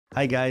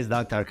Hi guys,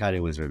 Dr.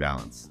 Arkady with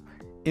Rebalance.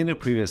 In a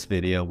previous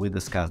video, we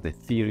discussed the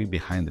theory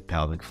behind the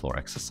pelvic floor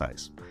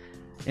exercise.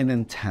 An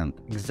intent,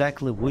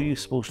 exactly what you're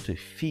supposed to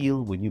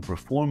feel when you're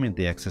performing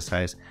the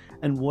exercise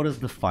and what is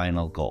the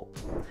final goal.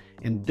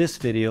 In this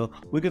video,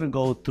 we're going to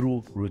go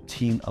through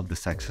routine of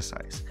this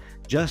exercise.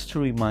 Just to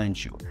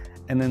remind you,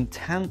 an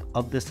intent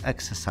of this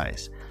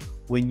exercise,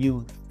 when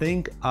you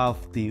think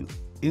of the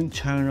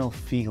internal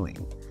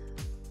feeling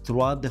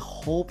throughout the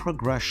whole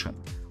progression,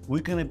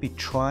 we're going to be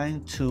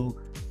trying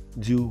to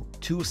do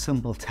two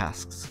simple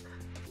tasks.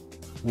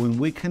 When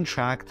we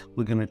contract,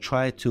 we're going to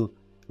try to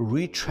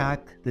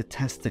retract the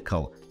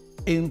testicle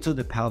into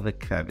the pelvic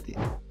cavity.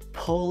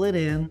 Pull it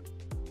in,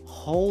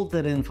 hold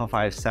it in for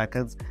 5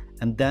 seconds,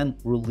 and then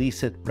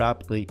release it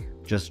rapidly,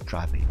 just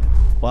dropping.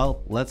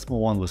 Well, let's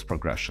move on with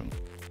progression.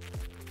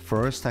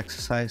 First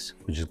exercise,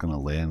 we're just going to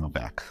lay on our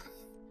back.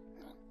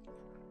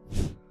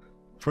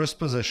 First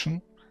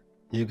position,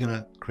 you're going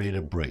to create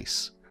a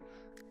brace.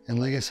 And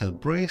like I said,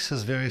 brace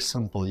is very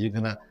simple. You're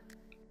going to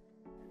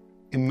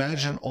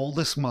imagine all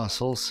these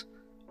muscles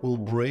will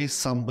brace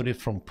somebody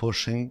from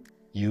pushing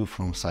you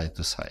from side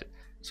to side.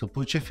 So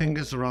put your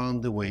fingers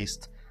around the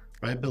waist,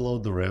 right below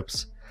the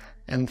ribs,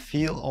 and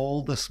feel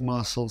all these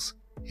muscles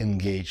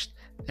engaged.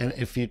 And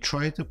if you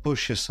try to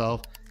push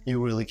yourself, you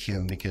really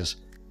can, because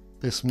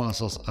these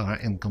muscles are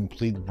in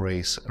complete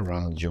brace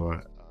around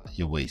your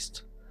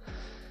waist.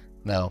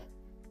 Now,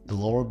 the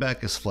lower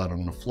back is flat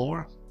on the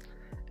floor,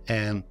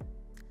 and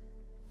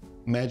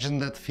imagine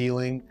that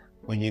feeling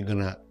when you're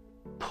gonna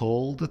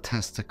pull the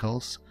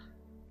testicles,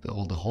 the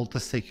whole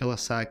testicular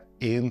sac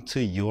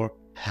into your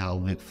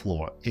pelvic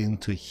floor,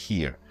 into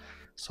here.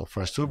 So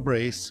first we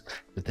brace,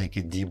 we take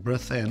a deep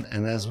breath in,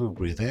 and as we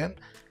breathe in,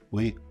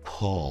 we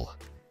pull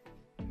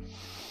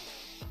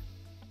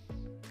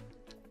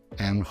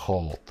and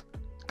hold.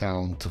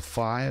 Count to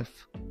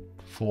 5,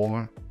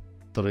 4,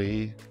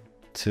 3,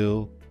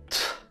 2,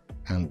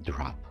 and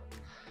drop.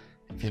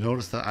 If you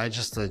notice that I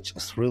just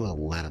really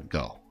let it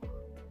go.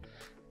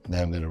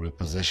 Then I'm going to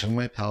reposition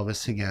my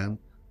pelvis again,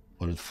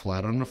 put it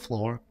flat on the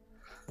floor.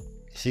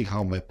 See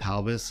how my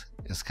pelvis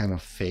is kind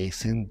of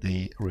facing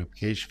the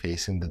ribcage,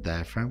 facing the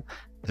diaphragm.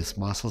 These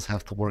muscles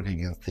have to work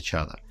against each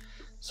other.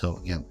 So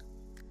again,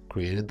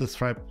 created this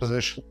right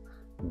position,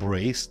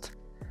 braced,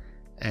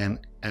 and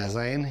as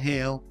I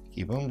inhale,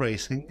 keep on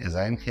bracing. As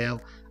I inhale,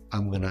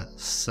 I'm going to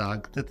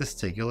suck the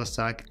testicular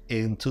sac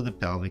into the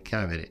pelvic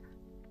cavity.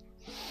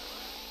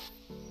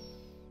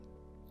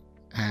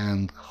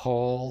 And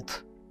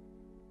hold.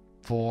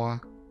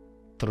 4,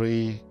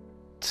 3,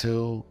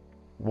 2,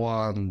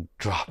 1,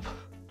 drop,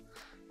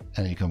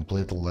 and you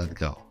completely let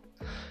go.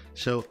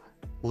 So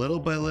little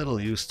by little,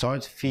 you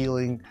start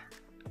feeling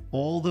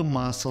all the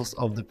muscles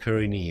of the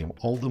perineum,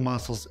 all the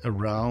muscles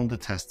around the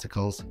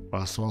testicles,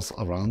 muscles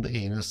around the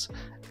anus,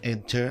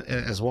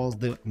 as well as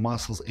the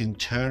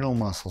internal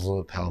muscles of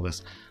the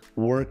pelvis,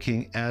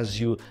 working as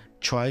you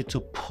try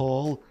to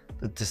pull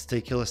the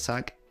testicular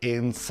sac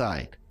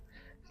inside.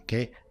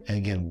 Okay, and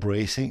again,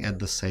 bracing at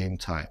the same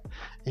time.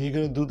 And you're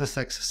going to do this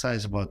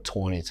exercise about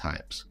 20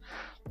 times.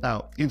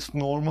 Now, it's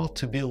normal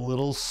to be a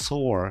little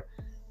sore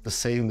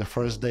the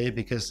first day,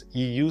 because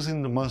you're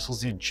using the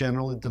muscles you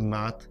generally do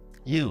not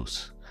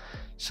use.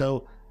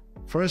 So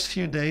first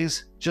few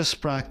days,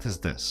 just practice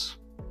this.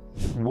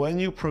 When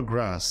you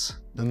progress,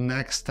 the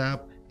next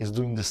step is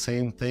doing the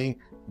same thing,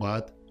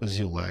 but with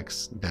your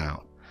legs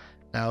down.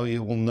 Now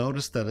you will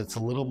notice that it's a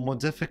little more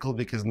difficult,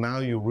 because now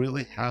you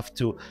really have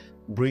to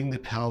bring the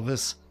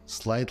pelvis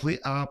slightly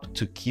up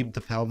to keep the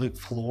pelvic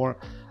floor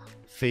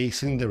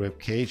facing the rib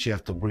cage. You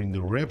have to bring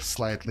the ribs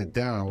slightly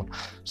down,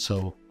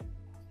 so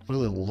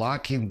really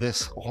locking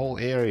this whole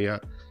area,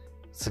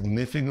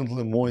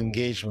 significantly more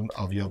engagement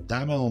of your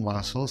abdominal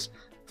muscles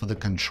for the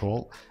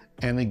control.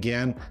 And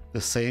again,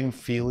 the same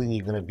feeling,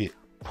 you're going to be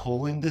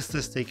pulling this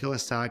testicular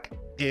sac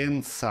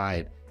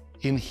inside,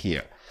 in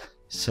here.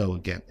 So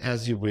again,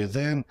 as you breathe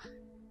in,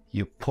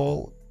 you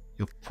pull,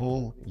 you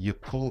pull, you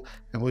pull.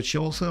 And what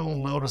you also will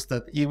notice,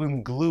 that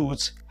even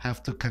glutes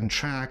have to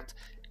contract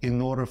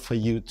in order for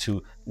you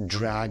to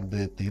drag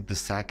the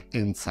sac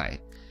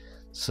inside.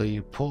 So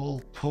you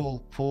pull,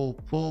 pull, pull,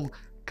 pull,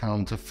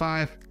 count to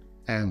 5,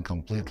 and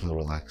completely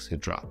relax, you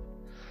drop.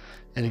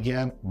 And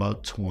again,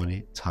 about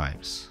 20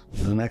 times.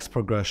 The next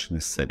progression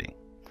is sitting.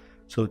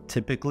 So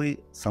typically,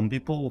 some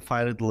people will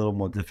find it a little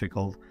more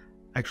difficult.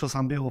 Actually,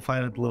 some people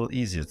find it a little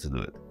easier to do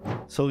it.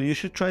 So you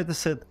should try to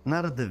sit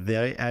not at the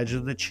very edge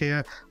of the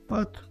chair,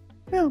 but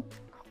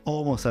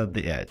almost at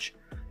the edge.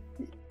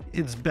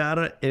 It's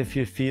better if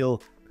you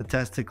feel the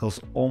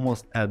testicles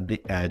almost at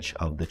the edge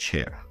of the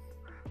chair.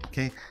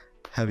 Okay,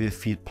 have your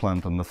feet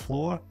planted on the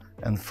floor,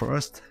 and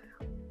first,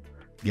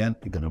 again,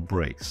 you're gonna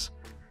brace.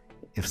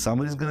 If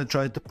somebody's gonna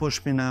try to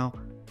push me now,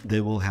 they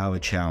will have a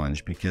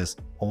challenge, because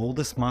all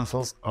these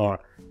muscles are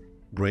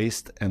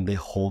braced and they're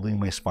holding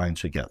my spine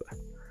together.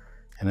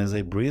 And as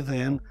I breathe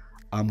in,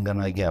 I'm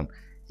gonna again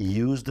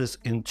use this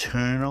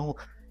internal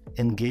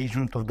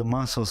engagement of the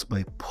muscles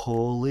by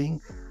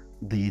pulling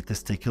the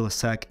testicular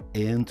sac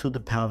into the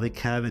pelvic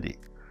cavity.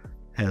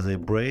 as I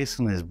brace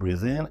and I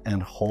breathe in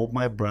and hold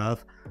my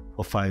breath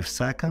for 5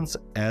 seconds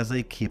as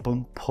I keep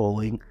on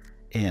pulling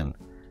in,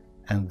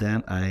 and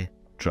then I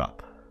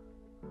drop.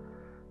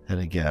 And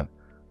again,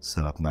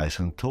 sit up nice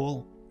and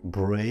tall,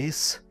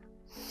 brace,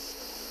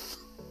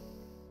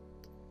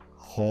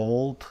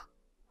 hold,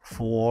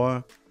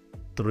 4,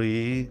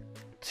 3,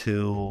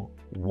 2,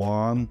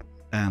 1,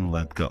 and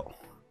let go.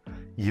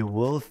 You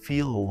will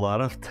feel a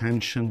lot of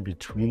tension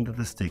between the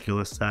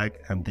testicular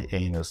sac and the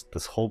anus.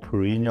 This whole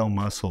perineal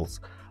muscles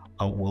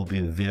will be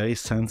very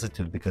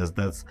sensitive because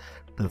that's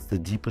the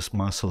deepest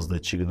muscles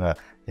that you're gonna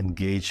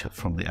engage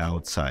from the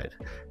outside.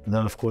 And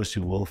then of course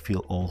you will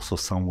feel also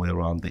somewhere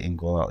around the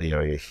inguinal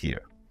area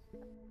here.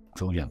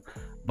 So again,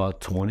 about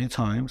 20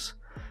 times,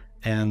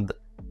 and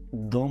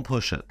don't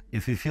push it.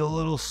 If you feel a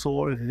little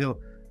sore, if you feel,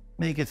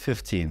 make it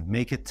 15,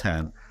 make it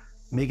 10,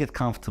 make it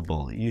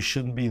comfortable. You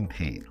shouldn't be in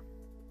pain.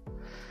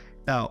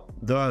 Now,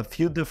 there are a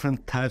few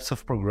different types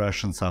of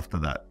progressions after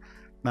that.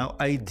 Now,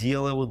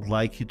 ideally, I would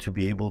like you to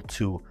be able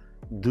to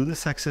do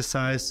this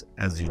exercise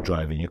as you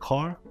drive in your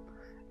car,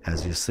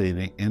 as you're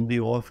sitting in the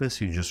office,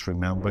 you just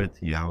remembered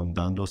you haven't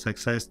done those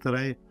exercises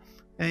today,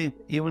 and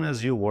even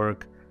as you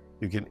work,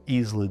 you can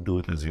easily do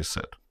it as you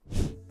sit.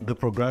 The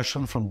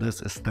progression from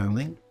this is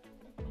standing.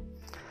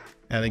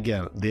 And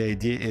again, the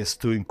idea is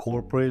to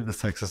incorporate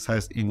this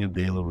exercise in your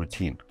daily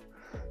routine.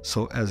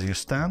 So as you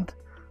stand,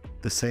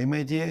 the same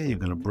idea, you're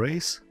gonna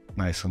brace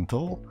nice and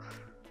tall,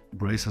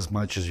 brace as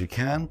much as you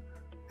can.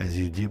 As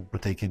you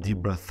take a deep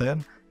breath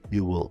in,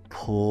 you will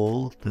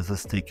pull the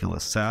testicular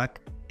sac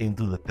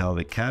into the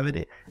pelvic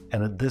cavity,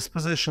 and at this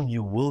position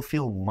you will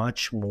feel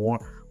much more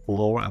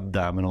lower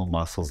abdominal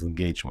muscles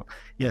engagement.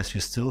 Yes,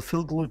 you still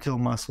feel gluteal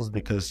muscles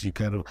because you're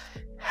kind of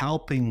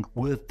helping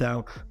with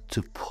them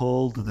to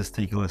pull the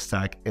testicular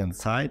sac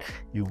inside.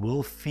 You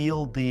will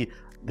feel the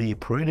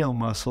perineal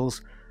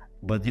muscles,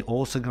 but you're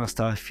also going to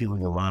start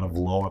feeling a lot of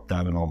lower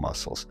abdominal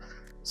muscles.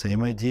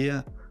 Same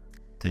idea,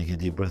 take a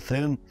deep breath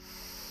in,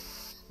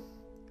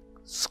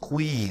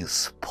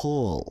 squeeze,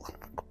 pull,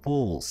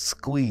 pull,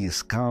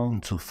 squeeze,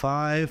 count to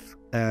 5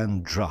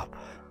 and drop.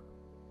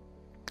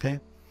 Okay?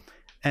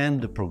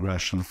 And the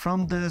progression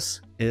from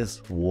this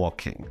is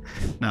walking.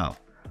 Now,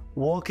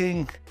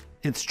 walking,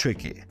 it's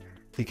tricky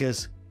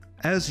because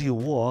as you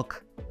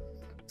walk,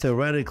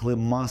 theoretically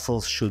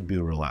muscles should be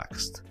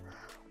relaxed,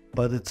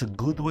 but it's a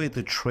good way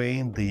to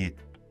train the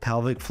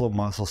pelvic floor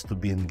muscles to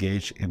be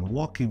engaged in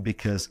walking,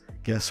 because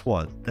guess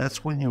what?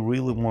 That's when you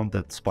really want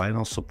that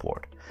spinal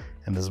support.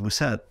 And as we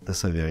said, this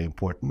is a very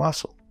important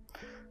muscle.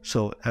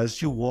 So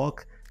as you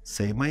walk,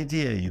 same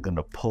idea, you're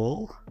gonna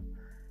pull,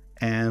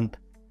 and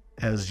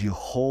as you're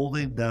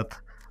holding that,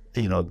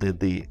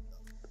 the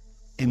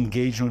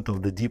engagement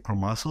of the deeper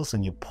muscles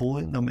and you're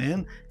pulling them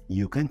in,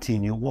 you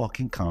continue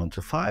walking, count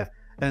to 5,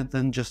 and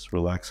then just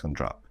relax and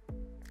drop.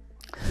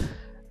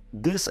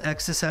 This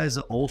exercise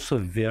is also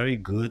very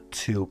good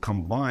to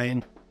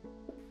combine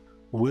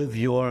with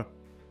your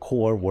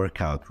core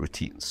workout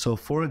routine. So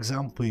for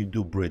example, you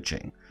do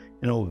bridging,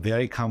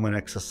 very common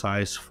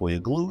exercise for your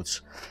glutes.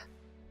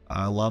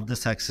 I love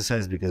this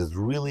exercise because it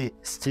really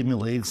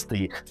stimulates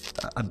the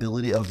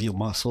ability of your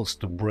muscles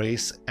to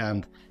brace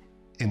and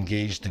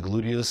engage the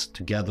gluteus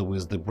together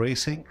with the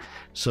bracing.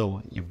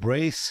 So you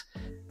brace.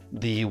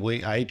 The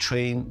way I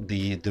train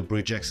the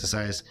bridge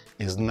exercise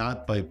is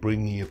not by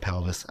bringing your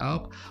pelvis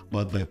up,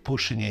 but by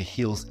pushing your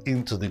heels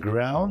into the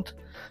ground,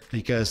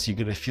 because you're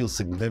gonna feel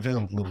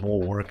significantly more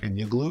work in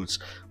your glutes.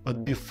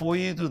 But before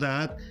you do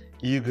that,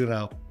 you're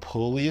gonna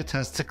pull your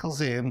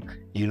testicles in,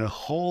 you're gonna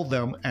hold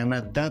them, and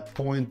at that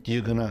point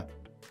you're gonna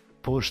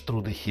push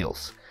through the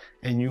heels,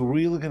 and you're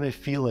really gonna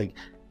feel like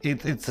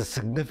it's a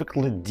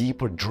significantly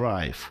deeper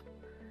drive.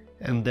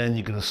 And then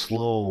you're gonna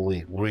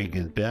slowly bring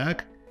it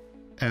back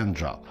and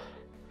drop.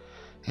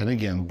 And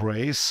again,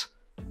 brace,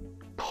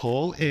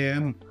 pull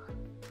in,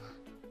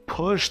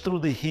 push through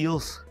the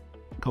heels,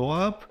 go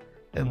up,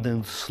 and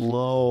then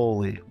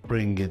slowly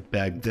bring it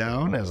back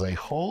down as I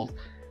hold,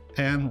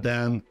 and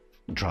then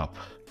drop.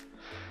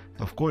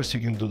 Of course, you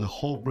can do the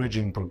whole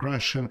bridging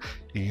progression.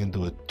 You can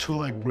do a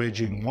 2-leg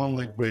bridging,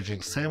 1-leg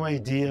bridging, same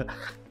idea.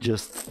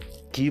 Just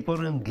keep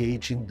on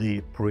engaging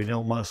the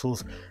perineal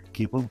muscles,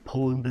 keep on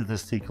pulling the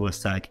testicular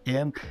sac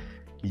in.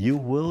 You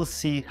will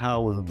see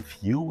how in a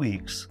few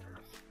weeks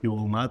you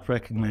will not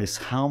recognize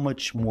how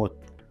much more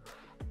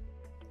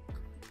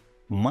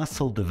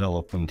muscle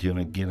development you're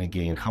gonna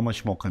gain, how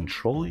much more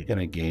control you're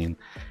gonna gain,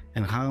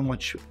 and how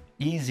much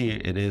easier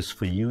it is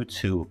for you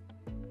to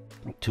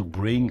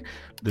bring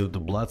the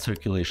blood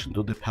circulation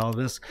to the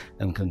pelvis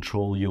and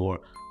control your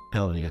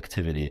pelvic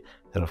activity,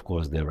 and of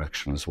course the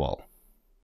erection as well.